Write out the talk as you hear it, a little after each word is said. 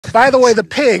By the way, the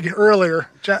pig earlier,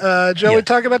 Joey, Yeah.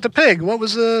 talk about the pig.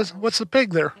 What's the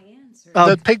pig there?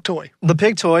 The pig toy. The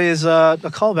pig toy is a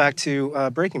callback to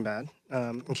Breaking Bad.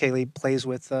 And Kaylee plays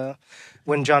with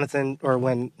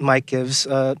when Mike gives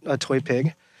a toy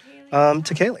pig to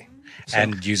Kaylee. So,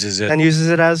 and uses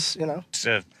it as,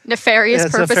 Nefarious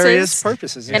purposes. Nefarious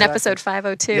purposes. In episode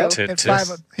 502. Yep.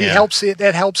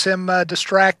 It helps him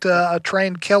distract a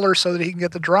trained killer so that he can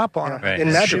get the drop on him. Right.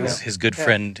 In Magic. His good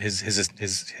friend, his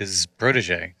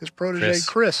protege. His protege,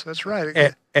 Chris. That's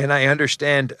right. And I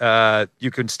understand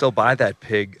you can still buy that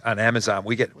pig on Amazon.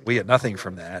 We get nothing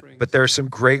from that, but there are some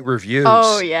great reviews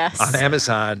on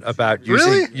Amazon about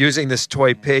using this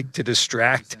toy pig to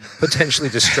potentially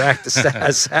distract the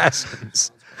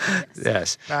assassins.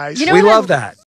 Yes. Nice. You know we what love that.